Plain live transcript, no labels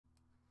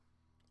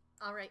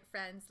All right,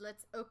 friends,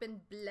 let's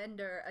open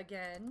Blender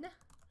again.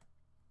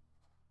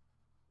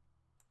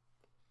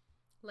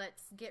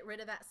 Let's get rid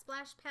of that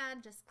splash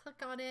pad. Just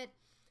click on it.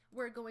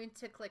 We're going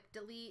to click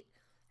delete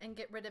and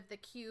get rid of the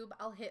cube.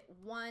 I'll hit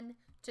 1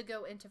 to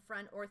go into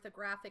front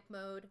orthographic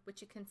mode,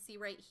 which you can see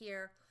right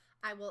here.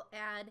 I will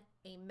add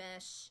a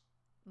mesh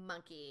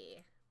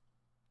monkey.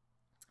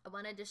 I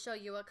wanted to show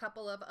you a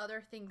couple of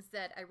other things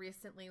that I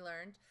recently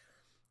learned.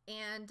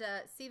 And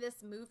see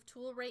this move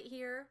tool right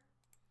here?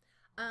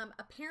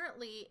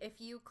 Apparently, if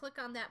you click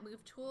on that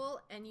move tool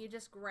and you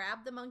just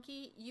grab the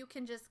monkey, you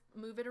can just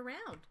move it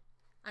around.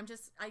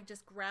 I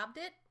just grabbed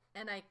it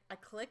and I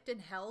clicked and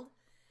held,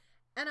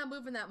 and I'm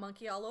moving that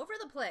monkey all over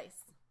the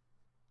place.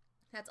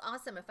 That's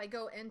awesome. If I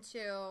go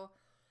into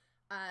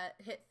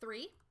hit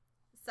 3,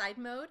 side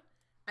mode,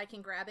 I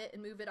can grab it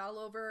and move it all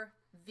over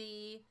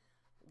the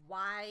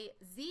Y,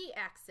 Z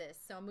axis.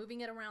 So I'm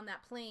moving it around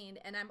that plane,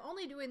 and I'm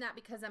only doing that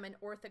because I'm in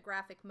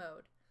orthographic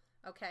mode.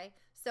 Okay,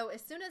 so as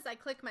soon as I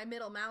click my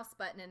middle mouse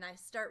button and I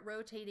start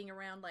rotating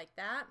around like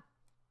that,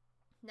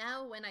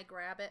 now when I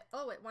grab it,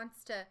 oh, it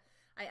wants to,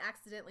 I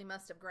accidentally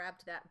must have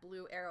grabbed that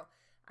blue arrow.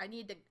 I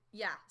need to,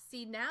 yeah,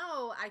 see,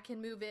 now I can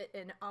move it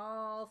in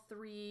all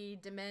 3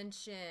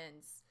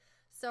 dimensions.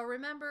 So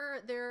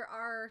remember, there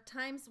are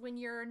times when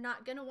you're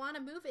not going to want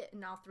to move it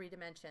in all 3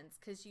 dimensions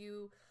because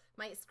you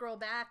might scroll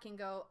back and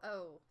go,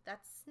 oh,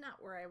 that's not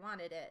where I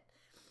wanted it.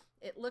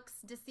 It looks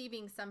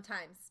deceiving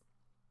sometimes.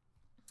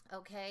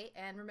 Okay,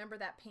 and remember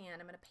that pan.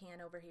 I'm going to pan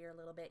over here a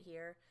little bit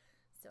here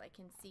so I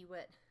can see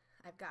what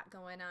I've got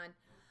going on.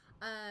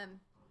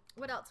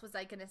 What else was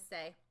I going to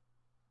say?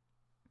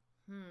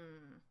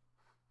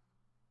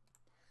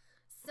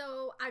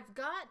 So I've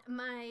got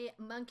my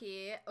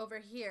monkey over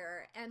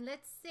here, and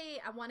let's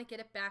say I want to get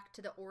it back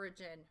to the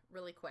origin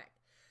really quick.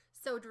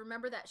 So to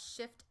remember that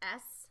Shift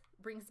S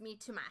brings me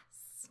to my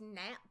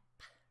snap.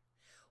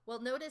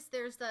 Well, notice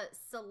there's the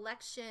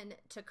selection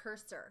to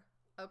cursor.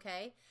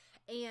 Okay,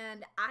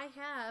 and I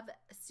have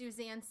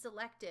Suzanne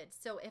selected.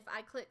 So if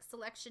I click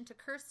selection to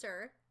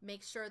cursor,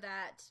 make sure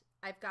that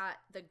I've got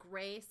the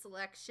gray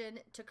selection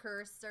to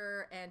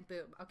cursor, and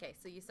boom. Okay,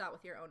 so you saw it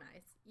with your own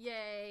eyes.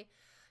 Yay.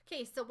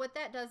 Okay, so what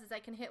that does is I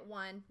can hit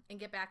 1 and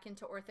get back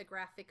into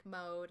orthographic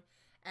mode,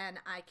 and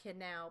I can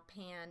now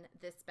pan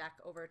this back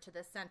over to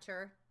the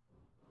center.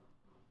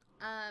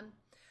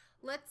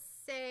 Let's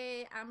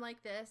say I'm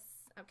like this,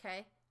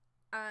 okay?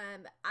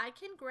 I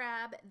can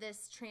grab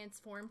this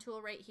transform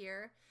tool right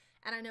here,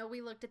 and I know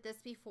we looked at this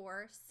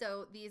before.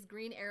 So these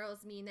green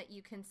arrows mean that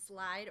you can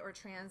slide or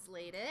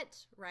translate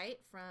it, right,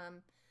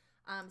 from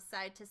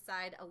side to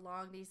side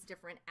along these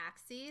different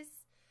axes.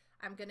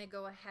 I'm going to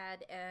go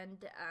ahead and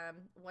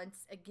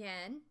once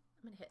again,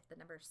 I'm going to hit the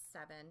number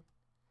 7.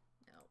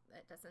 No,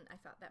 that doesn't. I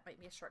thought that might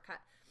be a shortcut.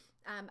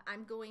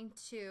 I'm going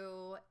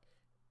to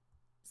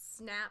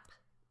snap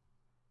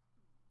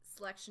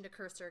selection to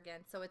cursor again,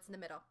 so it's in the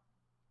middle.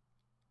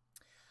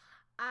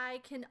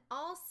 I can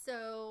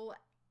also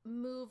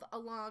move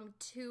along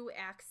 2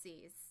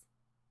 axes,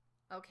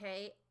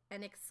 okay,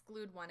 and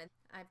exclude one.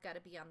 I've got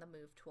to be on the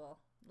move tool.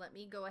 Let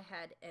me go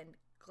ahead and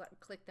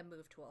click the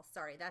move tool.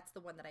 Sorry, that's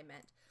the one that I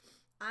meant.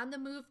 On the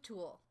move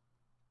tool,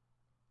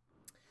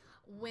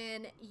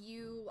 when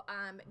you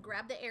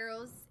grab the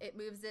arrows, it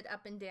moves it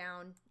up and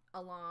down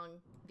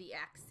along the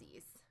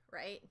axes,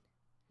 right?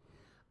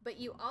 But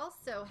you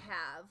also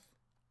have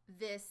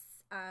this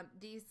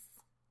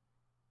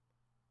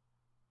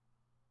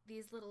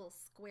these little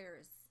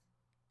squares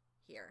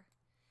here.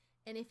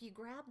 And if you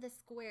grab the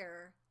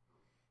square,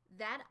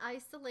 that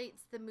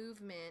isolates the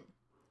movement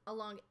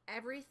along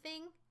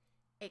everything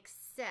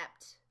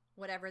except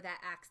whatever that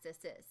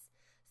axis is.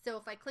 So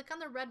if I click on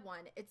the red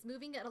one, it's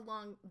moving it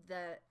along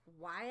the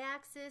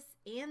y-axis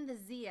and the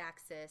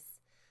z-axis,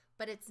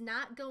 but it's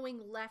not going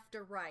left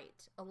or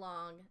right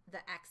along the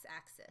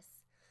x-axis.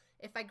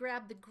 If I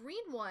grab the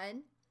green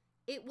one,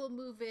 it will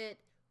move it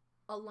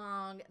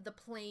along the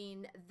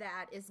plane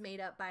that is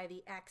made up by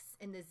the x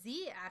and the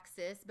z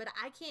axis, but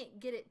I can't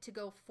get it to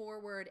go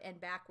forward and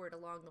backward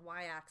along the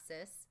y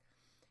axis.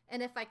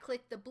 And if I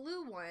click the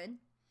blue one,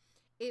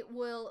 it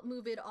will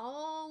move it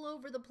all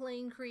over the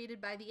plane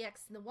created by the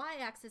x and the y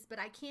axis, but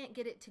I can't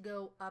get it to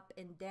go up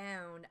and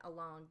down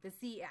along the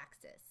z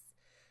axis.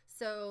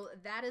 So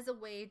that is a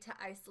way to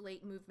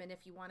isolate movement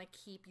if you want to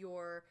keep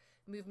your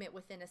movement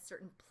within a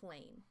certain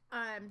plane.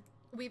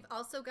 We've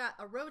also got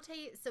a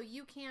rotate, so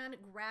you can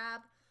grab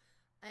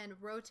and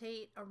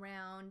rotate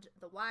around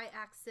the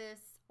y-axis,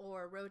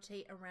 or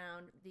rotate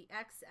around the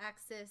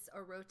x-axis,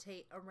 or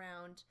rotate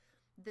around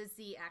the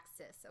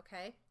z-axis,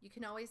 okay? You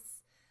can always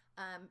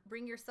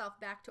bring yourself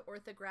back to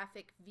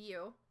orthographic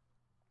view,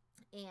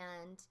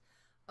 and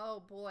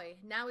oh boy,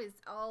 now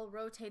it's all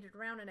rotated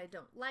around and I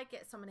don't like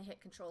it, so I'm going to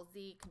hit Control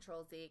Z,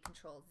 Control Z,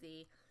 Control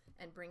Z,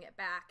 and bring it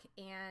back.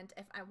 And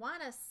if I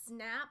want to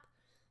snap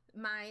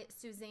my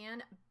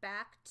Suzanne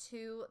back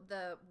to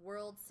the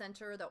world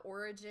center, the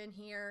origin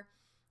here,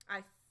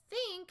 I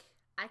think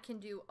I can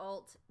do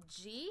Alt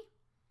G.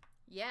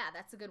 Yeah,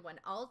 that's a good one.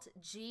 Alt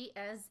G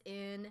as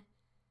in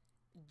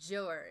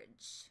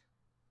George.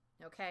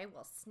 Okay,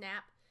 we'll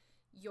snap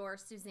your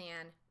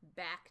Suzanne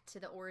back to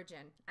the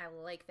origin. I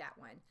like that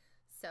one.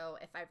 So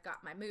if I've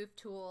got my move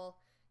tool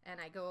and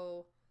I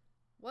go,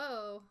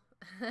 whoa,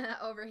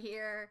 over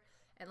here,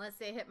 and let's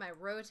say I hit my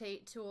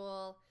rotate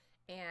tool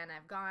and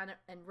I've gone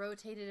and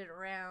rotated it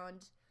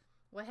around,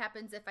 what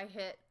happens if I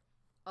hit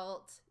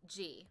Alt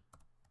G?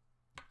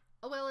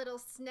 Oh, well, it'll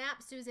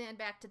snap Suzanne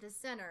back to the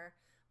center,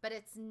 but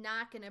it's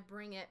not going to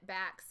bring it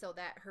back so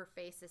that her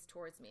face is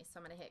towards me. So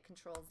I'm going to hit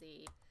Control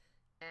Z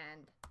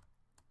and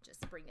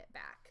just bring it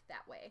back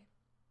that way.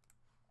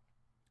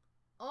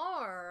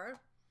 Or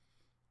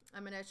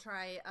I'm going to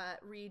try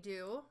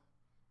redo.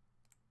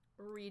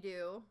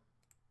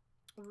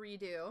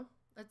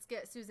 Let's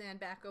get Suzanne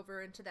back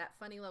over into that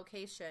funny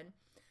location.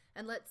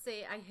 And let's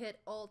say I hit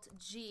Alt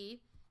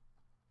G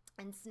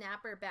and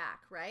snap her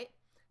back, right,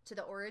 to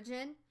the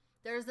origin.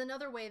 There's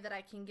another way that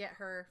I can get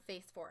her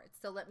face forward.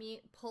 So let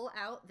me pull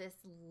out this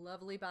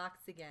lovely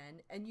box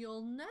again, and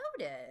you'll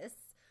notice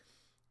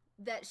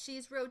that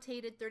she's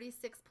rotated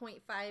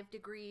 36.5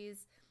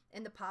 degrees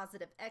in the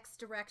positive X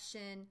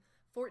direction,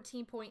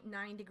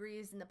 14.9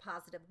 degrees in the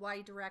positive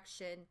Y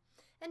direction,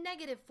 and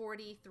negative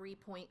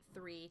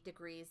 43.3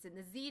 degrees in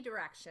the Z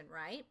direction,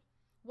 right?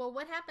 Well,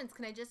 what happens?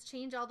 Can I just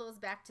change all those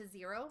back to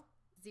 0,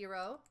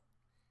 0,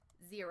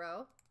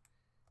 0,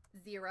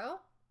 0?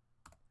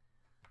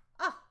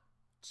 Oh,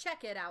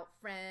 check it out,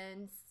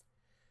 friends.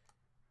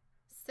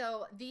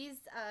 So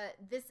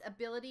this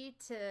ability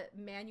to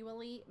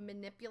manually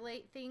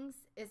manipulate things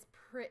is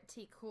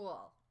pretty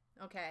cool,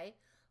 okay?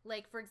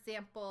 Like, for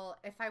example,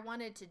 if I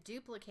wanted to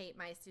duplicate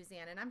my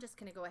Suzanne, and I'm just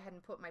going to go ahead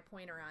and put my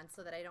pointer on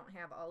so that I don't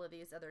have all of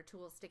these other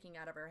tools sticking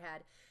out of her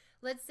head.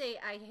 Let's say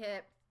I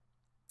hit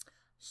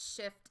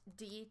Shift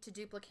D to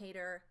duplicate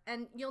her,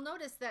 and you'll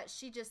notice that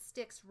she just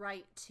sticks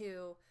right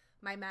to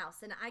my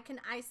mouse, and I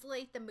can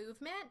isolate the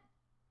movement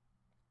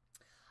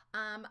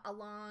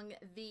along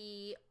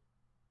the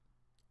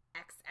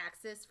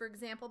X-axis, for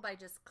example, by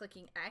just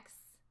clicking X,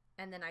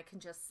 and then I can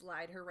just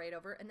slide her right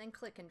over and then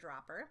click and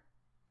drop her.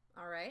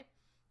 All right,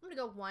 I'm going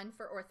to go 1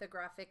 for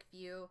orthographic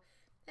view,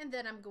 and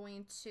then I'm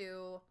going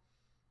to,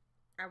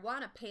 I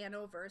want to pan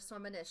over, so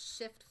I'm going to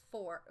Shift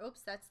 4.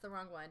 Oops, that's the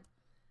wrong one.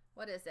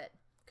 What is it?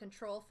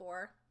 Control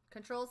 4,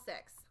 Control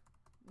 6,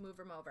 move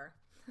them over.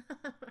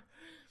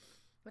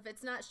 If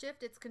it's not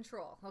Shift, it's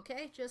Control,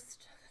 okay?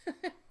 Just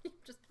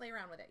play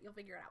around with it. You'll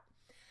figure it out.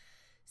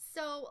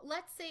 So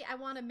let's say I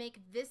want to make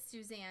this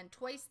Suzanne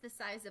twice the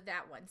size of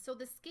that one. So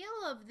the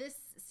scale of this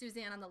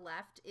Suzanne on the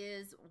left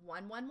is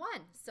 1, 1, 1.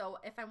 So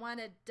if I want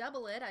to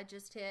double it, I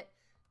just hit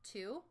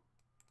 2,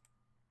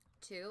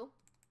 2,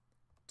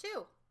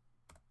 2.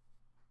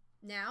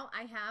 Now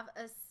I have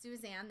a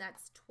Suzanne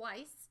that's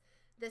twice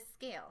the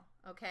scale,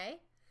 okay?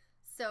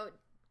 So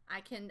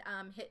I can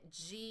hit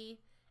G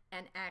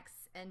and X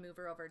and move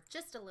her over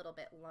just a little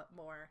bit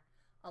more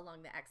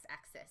along the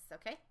X-axis,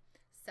 okay?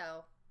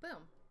 So,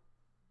 boom.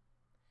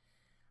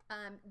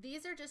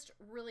 These are just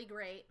really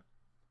great.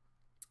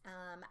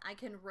 I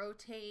can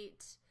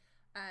rotate.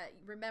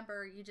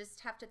 Remember, you just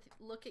have to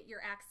look at your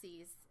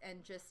axes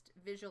and just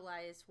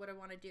visualize what I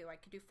want to do. I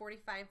could do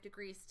 45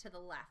 degrees to the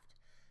left.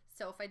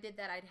 So if I did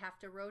that, I'd have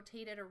to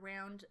rotate it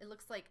around. It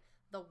looks like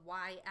the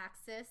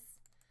Y-axis,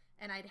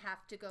 and I'd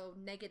have to go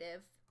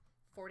negative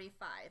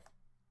 45.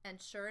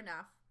 And sure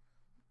enough,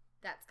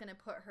 that's going to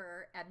put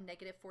her at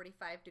negative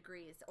 45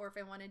 degrees. Or if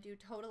I want to do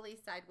totally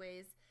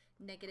sideways,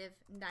 negative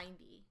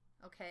 90.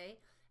 Okay,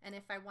 and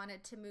if I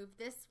wanted to move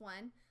this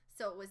one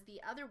so it was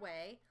the other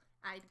way,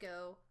 I'd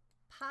go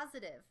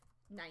positive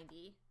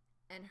 90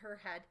 and her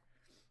head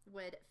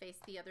would face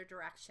the other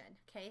direction.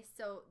 Okay,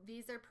 so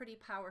these are pretty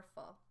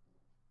powerful,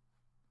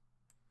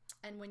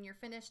 and when you're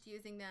finished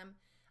using them,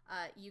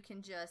 you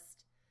can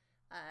just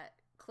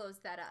close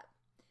that up.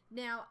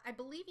 Now I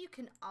believe you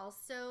can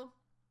also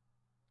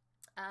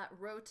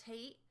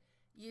rotate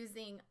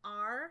using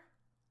R,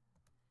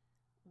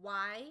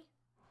 Y,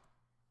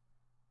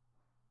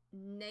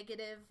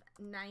 negative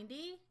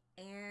 90,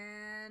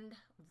 and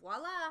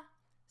voila.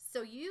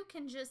 So you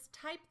can just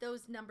type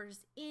those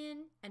numbers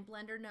in and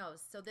Blender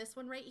knows. So this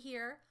one right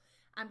here,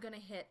 I'm going to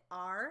hit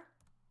R,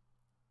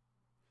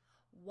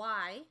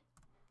 Y,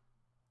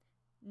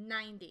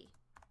 90,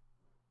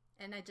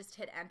 and I just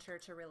hit enter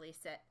to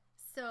release it.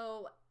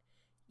 So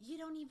you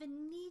don't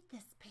even need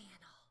this panel.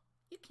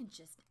 You can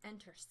just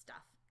enter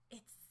stuff.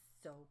 It's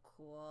so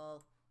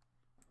cool.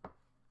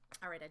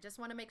 All right, I just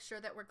want to make sure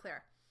that we're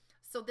clear.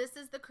 So this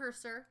is the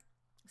cursor,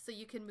 so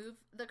you can move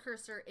the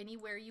cursor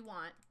anywhere you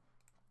want,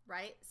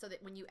 right? So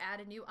that when you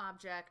add a new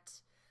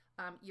object,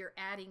 you're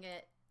adding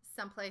it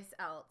someplace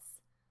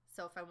else.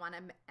 So if I want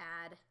to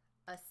add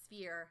a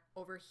sphere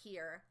over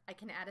here, I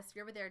can add a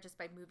sphere over there just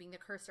by moving the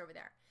cursor over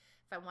there.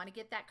 If I want to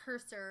get that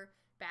cursor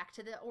back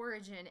to the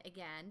origin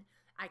again,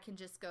 I can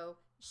just go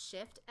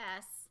Shift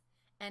S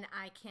and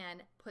I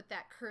can put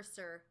that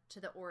cursor to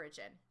the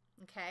origin,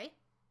 okay?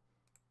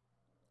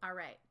 All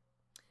right.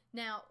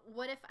 Now,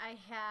 what if I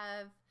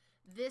have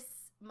this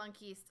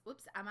monkey,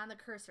 oops, I'm on the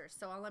cursor,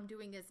 so all I'm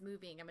doing is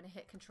moving. I'm going to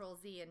hit Control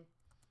Z, and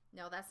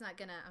no, that's not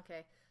going to,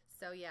 okay.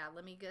 So yeah,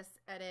 let me just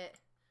edit,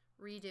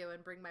 redo,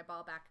 and bring my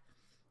ball back.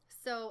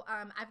 So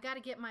I've got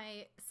to get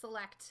my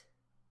select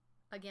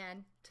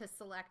again to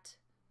select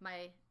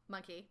my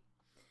monkey,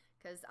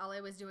 because all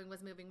I was doing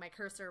was moving my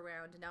cursor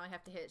around. Now I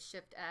have to hit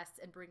Shift S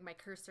and bring my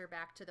cursor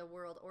back to the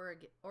world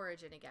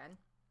origin again.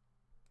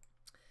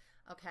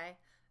 Okay,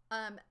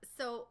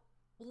 so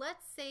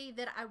let's say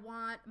that I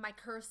want my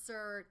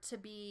cursor to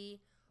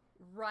be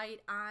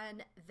right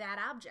on that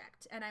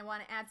object, and I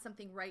want to add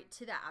something right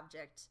to that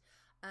object.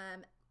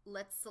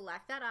 Let's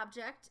select that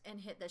object and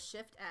hit the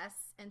Shift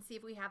S and see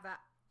if we have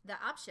the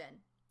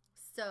option.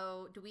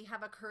 So do we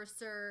have a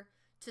cursor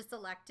to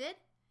selected?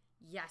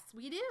 Yes,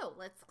 we do.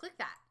 Let's click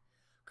that.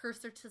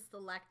 Cursor to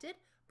selected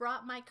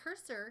brought my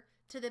cursor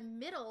to the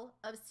middle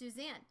of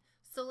Suzanne.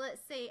 So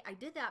let's say I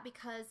did that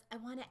because I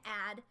want to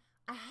add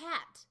a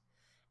hat,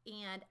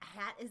 and a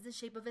hat is the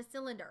shape of a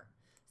cylinder.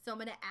 So I'm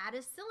going to add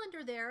a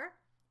cylinder there,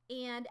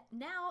 and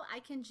now I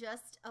can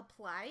just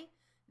apply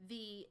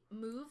the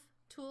move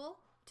tool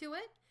to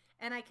it,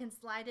 and I can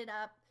slide it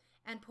up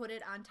and put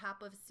it on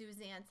top of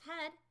Suzanne's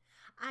head.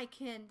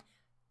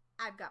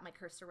 I've got my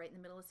cursor right in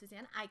the middle of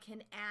Suzanne. I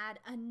can add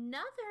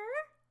another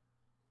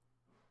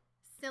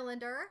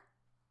cylinder,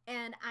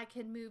 and I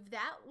can move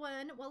that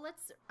one. Well,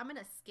 I'm going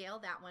to scale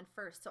that one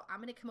first. So I'm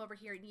going to come over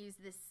here and use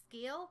this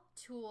scale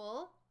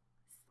tool,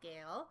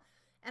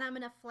 and I'm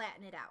going to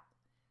flatten it out.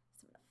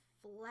 So I'm going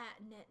to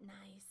flatten it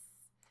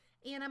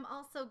nice. And I'm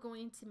also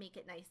going to make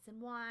it nice and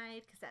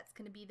wide, because that's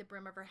going to be the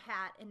brim of her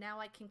hat. And now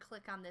I can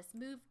click on this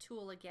move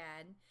tool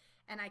again,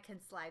 and I can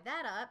slide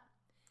that up.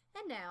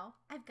 And now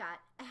I've got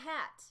a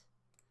hat.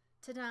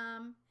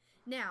 Ta-dam!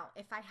 Now,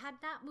 if I had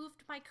not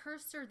moved my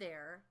cursor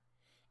there,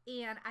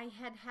 and I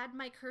had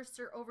my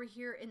cursor over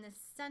here in the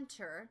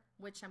center,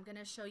 which I'm going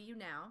to show you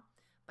now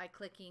by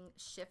clicking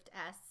Shift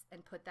S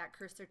and put that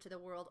cursor to the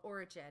world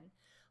origin.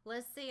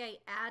 Let's say I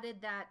added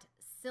that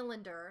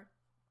cylinder,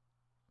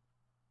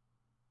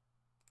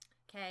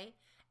 okay,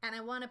 and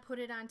I want to put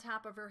it on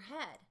top of her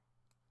head.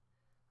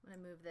 I'm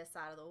going to move this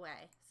out of the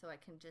way so I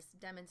can just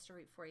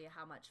demonstrate for you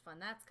how much fun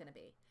that's going to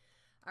be.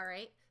 All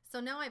right, so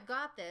now I've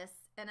got this,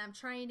 and I'm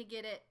trying to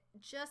get it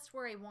just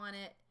where I want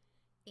it.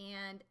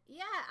 And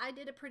yeah, I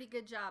did a pretty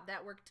good job.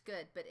 That worked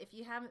good. But if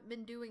you haven't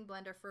been doing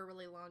Blender for a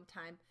really long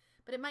time,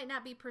 but it might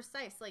not be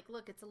precise. Like,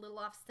 look, it's a little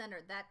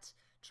off-centered. That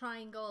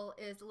triangle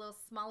is a little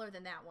smaller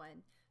than that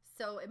one.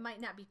 So it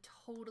might not be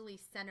totally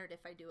centered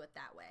if I do it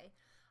that way.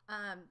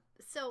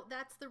 So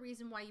that's the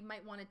reason why you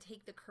might want to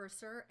take the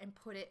cursor and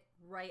put it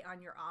right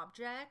on your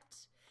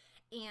object.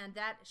 And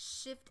that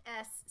Shift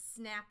S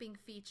snapping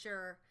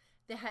feature,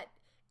 that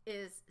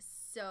is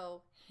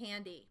so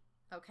handy.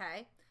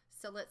 Okay,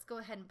 so let's go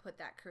ahead and put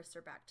that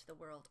cursor back to the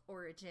world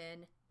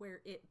origin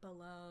where it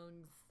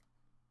belongs.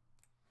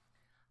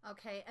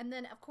 Okay, and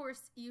then of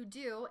course you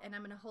do, and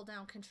I'm going to hold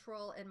down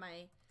Control in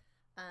my,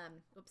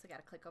 oops, I got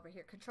to click over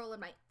here, Control in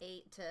my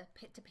 8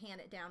 to pan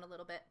it down a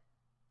little bit.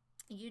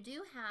 You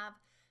do have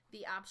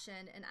the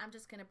option, and I'm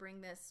just going to bring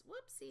this,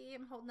 whoopsie,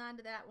 I'm holding on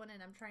to that one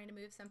and I'm trying to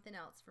move something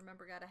else.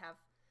 Remember, got to have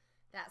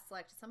that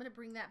selected. So I'm going to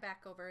bring that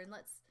back over, and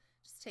let's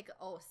just take,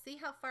 oh, see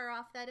how far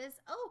off that is?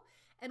 Oh,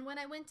 and when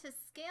I went to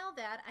scale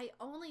that, I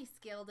only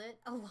scaled it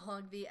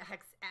along the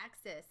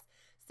x-axis.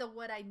 So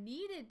what I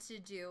needed to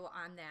do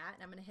on that,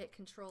 and I'm going to hit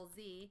Control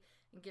Z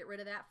and get rid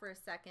of that for a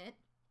second.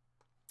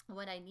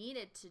 What I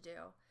needed to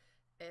do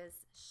is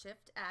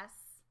Shift S.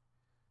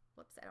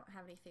 Whoops, I don't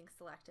have anything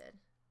selected.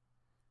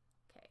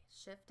 Okay,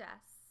 Shift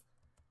S.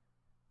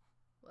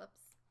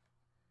 Whoops.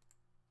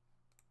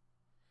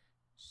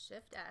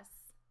 Shift S.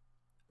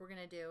 We're going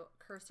to do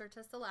cursor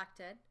to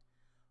selected.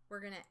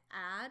 We're going to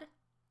add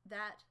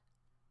that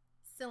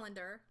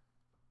cylinder,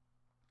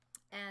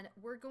 and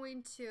we're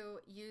going to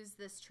use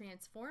this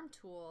transform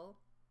tool,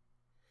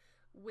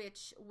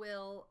 which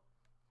will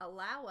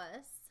allow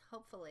us,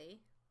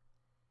 hopefully,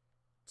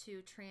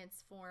 to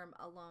transform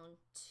along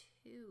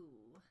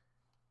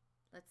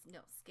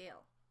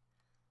scale.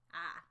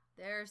 Ah,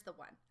 there's the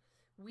one.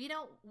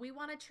 We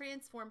want to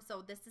transform,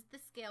 so this is the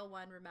scale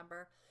one,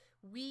 remember.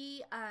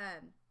 We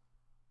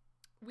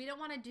don't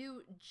want to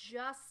do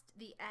just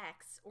the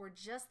X or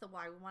just the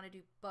Y. We want to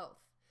do both.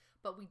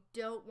 But we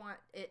don't want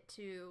it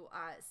to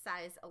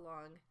size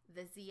along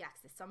the Z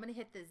axis. So I'm going to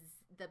hit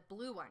the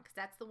blue one, because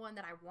that's the one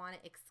that I want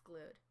to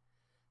exclude.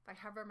 If I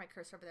hover my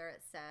cursor over there,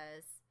 it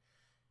says,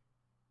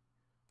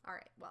 all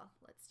right, well,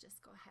 let's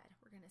just go ahead.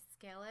 We're going to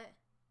scale it,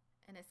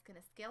 and it's going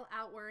to scale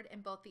outward in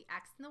both the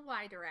X and the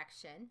Y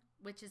direction,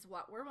 which is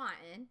what we're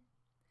wanting.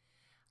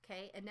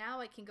 Okay, and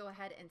now I can go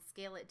ahead and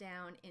scale it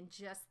down in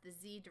just the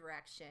Z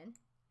direction.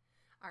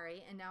 All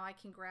right, and now I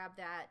can grab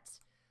that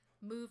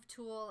move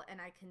tool and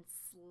I can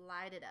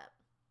slide it up.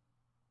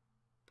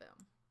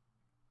 Boom.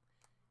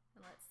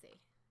 And let's see.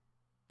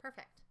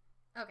 Perfect.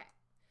 Okay.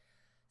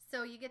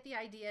 So you get the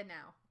idea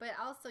now. But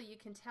also you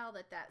can tell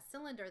that that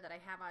cylinder that I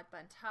have up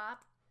on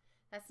top,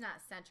 that's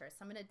not center. So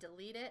I'm going to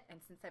delete it. And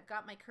since I've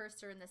got my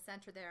cursor in the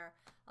center there,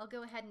 I'll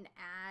go ahead and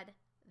add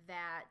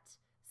that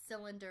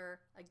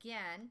cylinder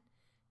again.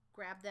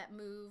 Grab that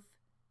move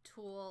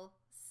tool,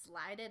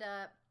 slide it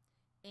up,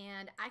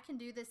 And I can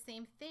do the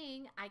same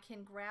thing. I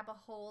can grab a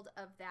hold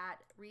of that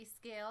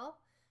rescale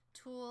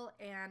tool,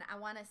 and I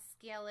want to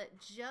scale it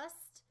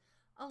just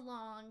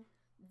along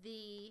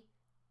the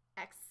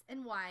X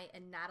and Y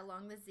and not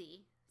along the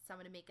Z. So I'm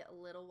going to make it a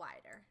little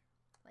wider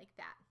like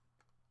that.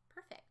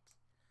 Perfect.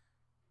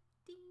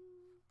 Ding.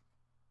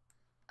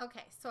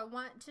 Okay, so I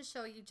want to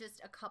show you just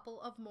a couple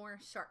of more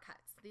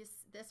shortcuts.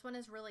 This one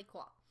is really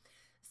cool.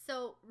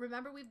 So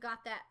remember, we've got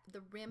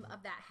the rim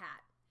of that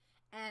hat,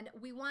 and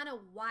we want to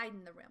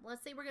widen the rim.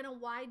 Let's say we're going to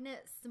widen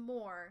it some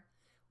more.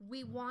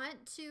 We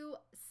want to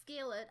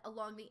scale it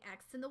along the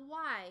X and the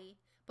Y,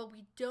 but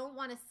we don't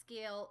want to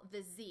scale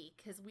the Z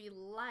because we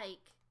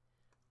like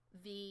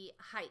the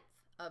height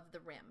of the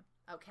rim,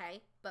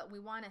 okay? But we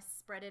want to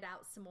spread it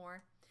out some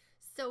more.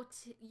 So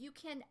you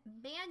can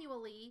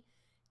manually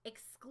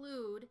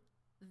exclude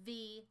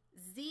the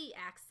Z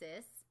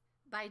axis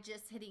by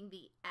just hitting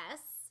the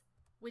S,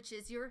 which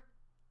is your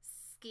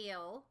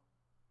scale,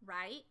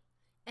 right?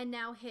 And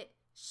now hit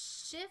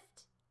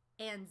Shift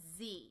and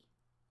Z.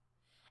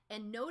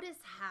 And notice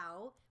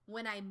how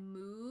when I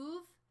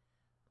move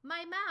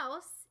my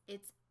mouse,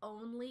 it's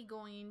only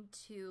going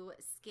to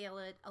scale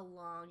it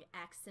along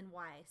X and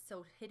Y.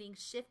 So hitting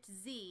Shift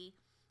Z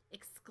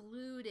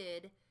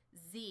excluded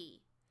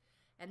Z,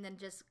 and then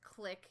just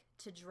click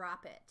to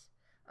drop it.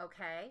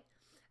 Okay,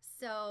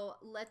 so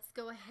let's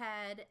go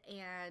ahead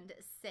and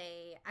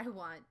say I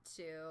want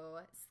to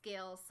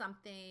scale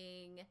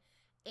something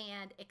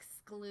and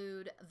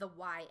exclude the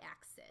Y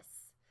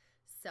axis.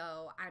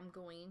 So I'm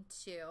going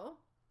to,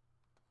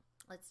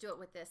 let's do it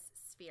with this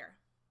sphere.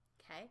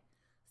 Okay,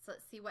 so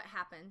let's see what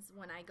happens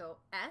when I go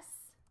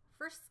S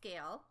for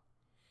scale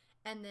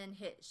and then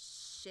hit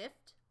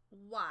Shift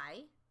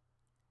Y.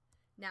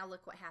 Now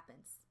look what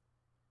happens.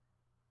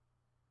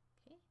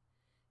 Okay,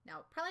 now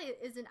it probably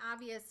isn't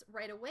obvious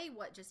right away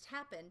what just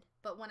happened,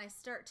 but when I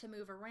start to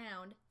move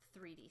around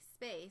 3D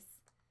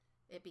space,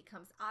 it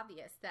becomes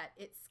obvious that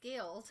it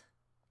scaled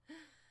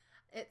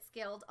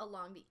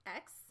along the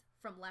X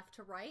from left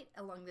to right,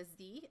 along the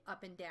Z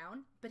up and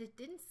down, but it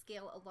didn't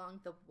scale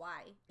along the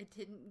Y. It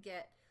didn't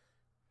get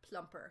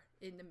plumper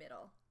in the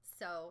middle.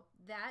 So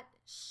that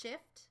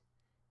shift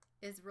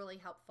is really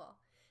helpful.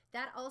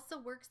 That also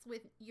works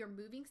with you're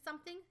moving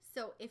something.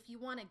 So if you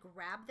want to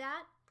grab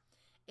that,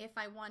 if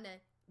I want to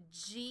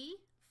G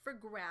for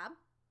grab,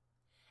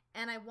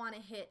 and I want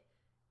to hit,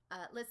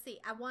 let's see,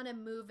 I want to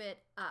move it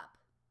up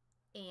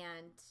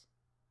and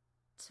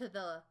to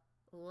the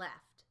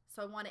left.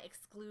 So I want to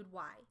exclude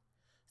Y.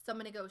 So I'm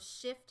going to go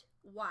Shift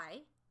Y,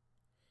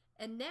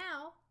 and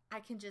now I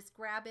can just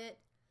grab it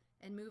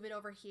and move it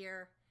over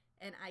here,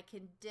 and I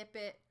can dip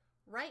it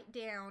right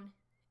down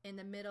in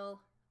the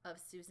middle of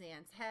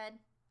Suzanne's head.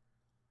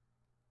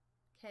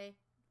 Okay,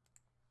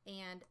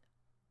 and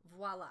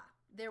voila,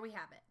 there we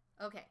have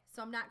it. Okay,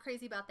 so I'm not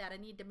crazy about that. I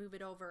need to move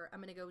it over. I'm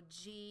going to go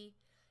G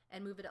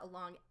and move it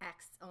along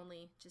X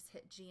only. Just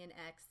hit G and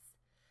X,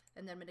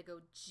 and then I'm going to go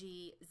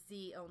G,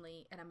 Z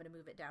only, and I'm going to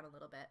move it down a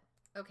little bit.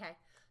 Okay,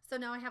 so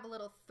now I have a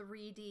little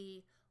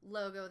 3D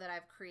logo that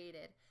I've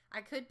created.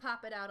 I could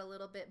pop it out a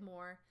little bit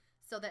more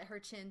so that her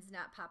chin's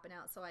not popping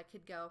out, so I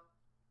could go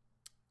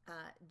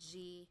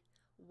G,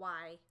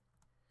 Y,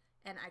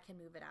 and I can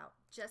move it out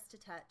just a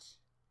touch.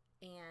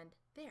 And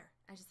there,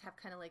 I just have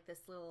kind of like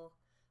this little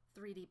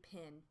 3D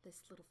pin, this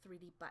little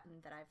 3D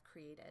button that I've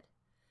created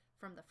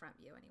from the front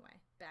view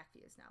anyway. Back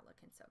view is not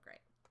looking so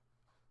great.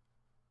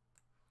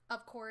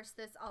 Of course,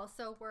 this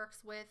also works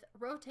with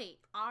rotate,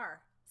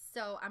 R.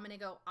 So I'm going to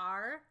go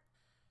R.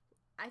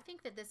 I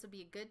think that this would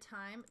be a good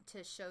time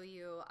to show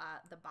you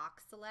the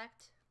box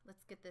select.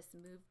 Let's get this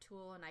move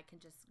tool, and I can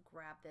just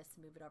grab this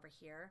and move it over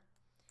here.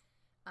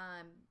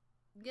 I'm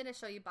going to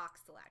show you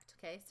box select,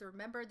 okay? So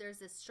remember, there's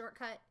this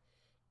shortcut.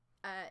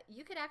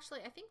 You could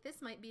actually, I think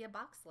this might be a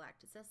box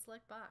select. It says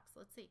select box.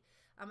 Let's see.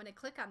 I'm going to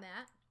click on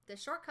that. The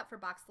shortcut for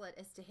box select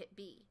is to hit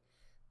B.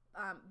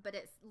 But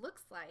it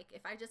looks like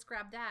if I just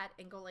grab that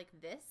and go like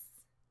this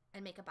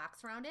and make a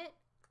box around it,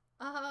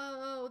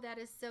 oh, that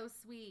is so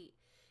sweet.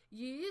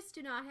 You used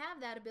to not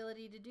have that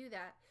ability to do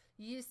that.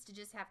 You used to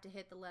just have to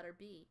hit the letter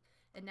B.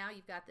 And now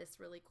you've got this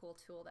really cool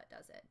tool that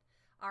does it.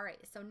 All right,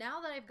 so now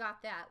that I've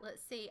got that,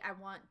 let's say I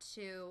want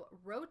to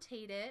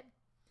rotate it.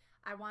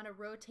 I want to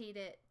rotate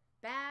it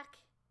back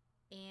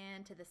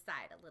and to the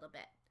side a little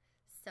bit.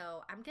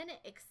 So I'm going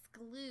to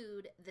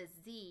exclude the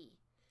Z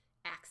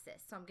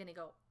axis. So I'm going to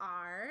go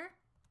R,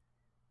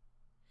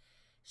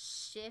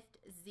 Shift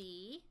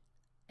Z,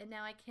 and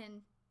now I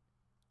can,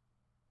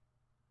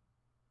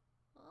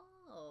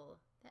 oh,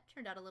 that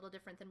turned out a little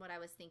different than what I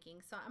was thinking.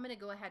 So I'm going to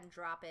go ahead and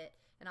drop it,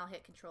 and I'll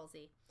hit Control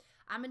Z.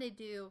 I'm going to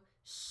do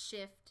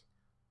Shift,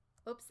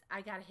 oops,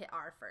 I got to hit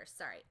R first,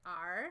 sorry.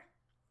 R,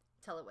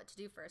 tell it what to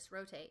do first,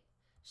 rotate,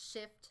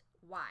 Shift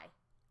Y.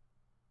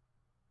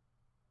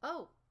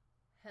 Oh,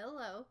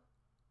 hello.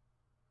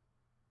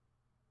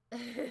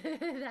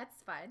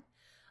 That's fun.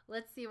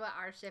 Let's see what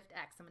R, Shift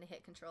X. I'm going to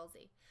hit Control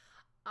Z.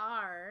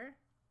 R,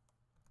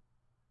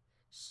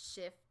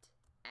 Shift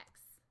X.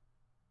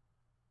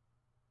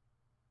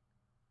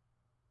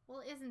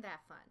 Well, isn't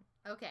that fun?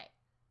 Okay,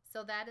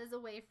 so that is a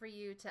way for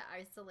you to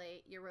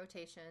isolate your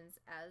rotations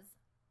as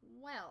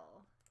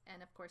well.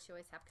 And of course, you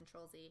always have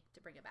Control Z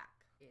to bring it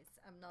back. Yes,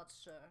 I'm not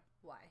sure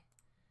why.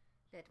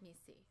 Let me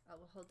see. I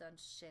will hold down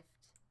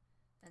Shift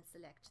and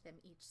select them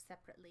each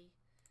separately.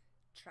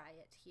 Try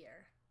it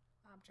here.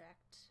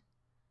 Object,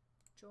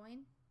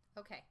 join.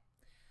 Okay.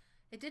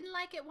 It didn't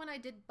like it when I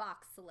did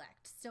box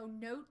select. So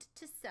note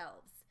to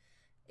selves.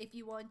 If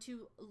you want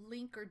to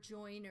link or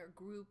join or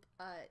group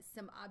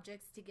some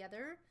objects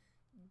together,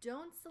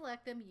 don't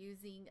select them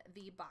using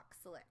the box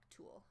select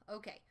tool.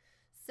 Okay.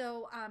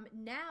 So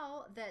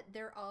now that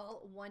they're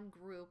all one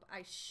group,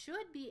 I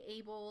should be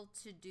able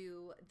to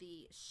do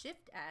the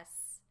Shift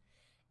S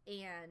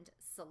and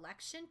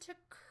selection to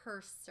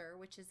cursor,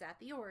 which is at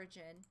the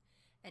origin.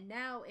 And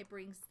now it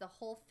brings the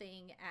whole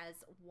thing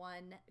as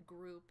one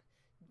group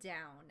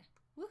down.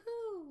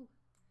 Woohoo!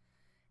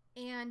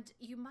 And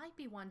you might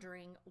be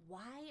wondering,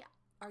 why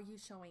are you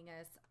showing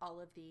us all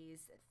of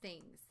these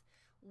things?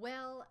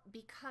 Well,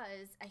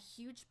 because a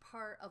huge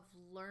part of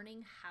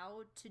learning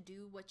how to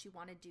do what you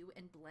want to do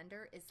in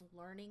Blender is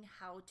learning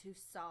how to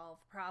solve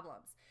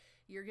problems.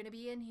 You're going to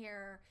be in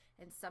here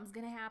and something's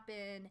going to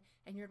happen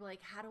and you're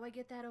like, how do I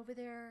get that over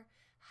there?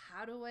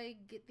 How do I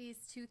get these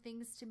two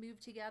things to move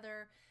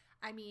together?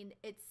 I mean,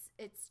 it's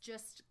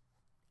just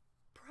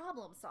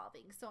problem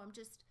solving. So I'm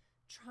just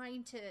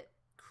trying to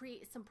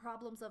create some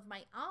problems of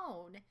my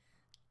own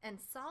and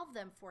solve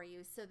them for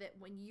you so that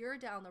when you're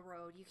down the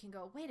road, you can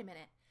go, wait a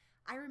minute.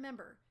 I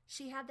remember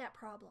she had that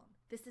problem.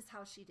 This is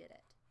how she did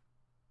it.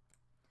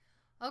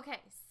 Okay,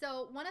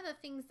 so one of the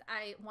things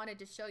I wanted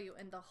to show you,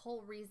 and the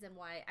whole reason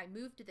why I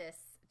moved this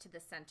to the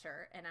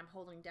center, and I'm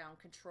holding down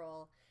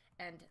Control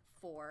and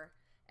 4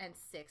 and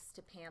 6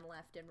 to pan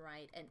left and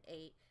right, and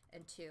 8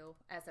 and 2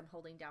 as I'm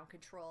holding down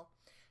Control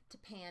to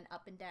pan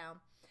up and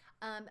down.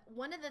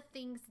 One of the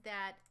things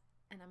that,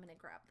 and I'm going to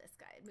grab this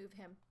guy and move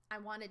him, I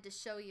wanted to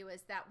show you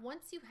is that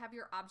once you have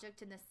your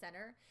object in the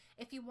center,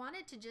 if you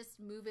wanted to just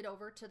move it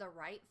over to the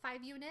right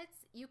 5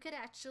 units, you could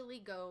actually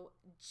go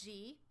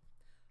G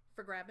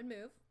for grab and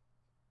move,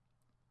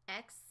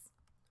 X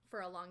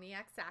for along the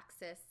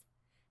x-axis,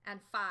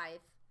 and 5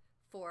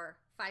 for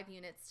 5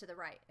 units to the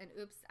right. And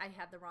oops, I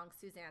had the wrong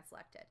Suzanne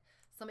selected.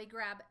 So let me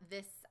grab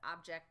this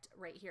object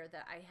right here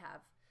that I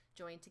have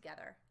joined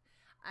together.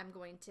 I'm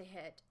going to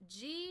hit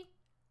G,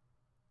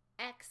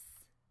 X,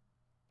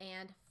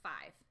 and 5.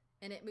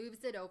 And it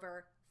moves it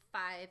over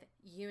 5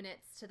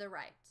 units to the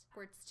right.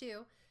 Backwards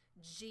to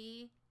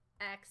G,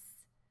 X,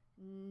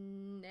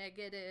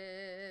 negative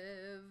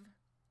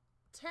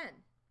 10.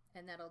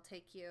 And that'll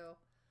take you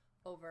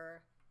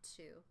over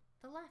to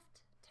the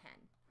left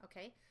 10.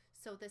 Okay,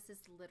 so this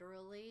is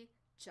literally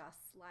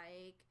just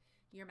like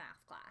your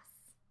math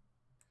class.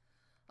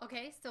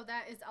 Okay, so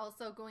that is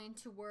also going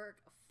to work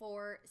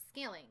for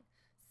scaling.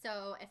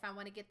 So if I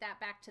want to get that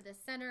back to the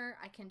center,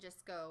 I can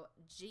just go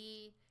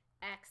G,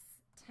 X,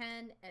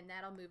 10, and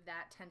that'll move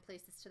that 10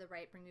 places to the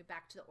right, bring me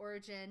back to the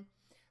origin.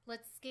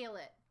 Let's scale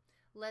it.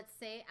 Let's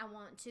say I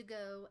want to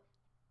go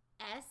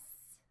S2.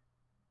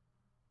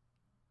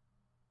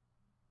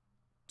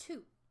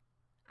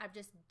 I've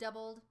just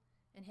doubled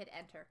and hit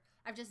enter.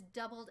 I've just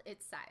doubled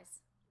its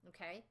size,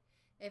 okay?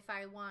 If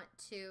I want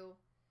to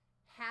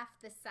half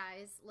the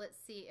size, let's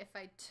see if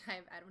I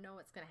don't know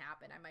what's gonna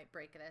happen. I might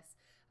break this.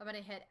 I'm gonna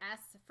hit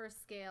S for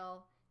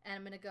scale and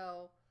I'm gonna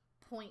go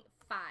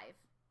 0.5.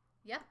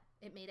 Yep,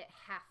 it made it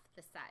half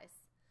the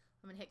size.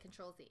 I'm gonna hit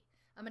Control Z.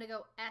 I'm gonna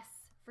go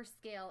S for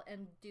scale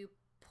and do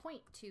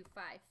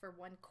 0.25 for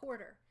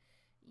 1/4.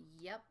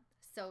 Yep,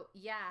 so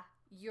yeah,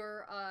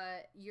 your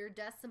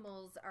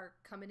decimals are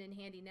coming in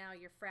handy now,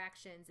 your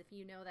fractions. If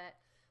you know that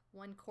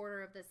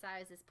 1/4 of the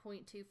size is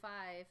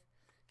 0.25,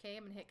 okay,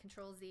 I'm gonna hit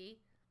Control Z.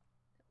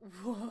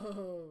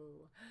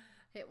 Whoa,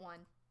 hit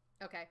 1.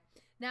 Okay,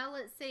 now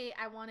let's say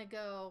I want to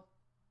go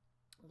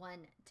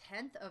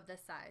 1/10 of the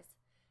size,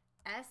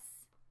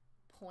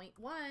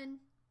 S.1.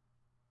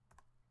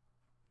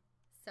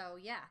 So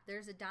yeah,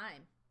 there's a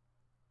dime.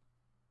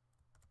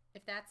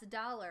 If that's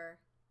 $1,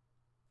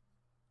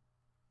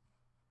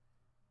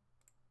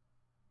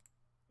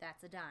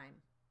 that's a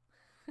dime.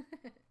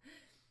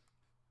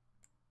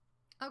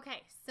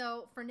 Okay,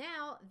 so for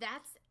now,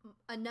 that's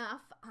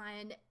enough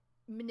on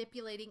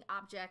manipulating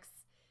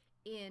objects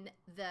in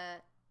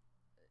the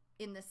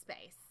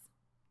space,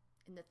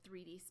 in the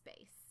 3D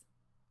space.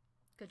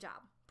 Good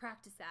job.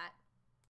 Practice that.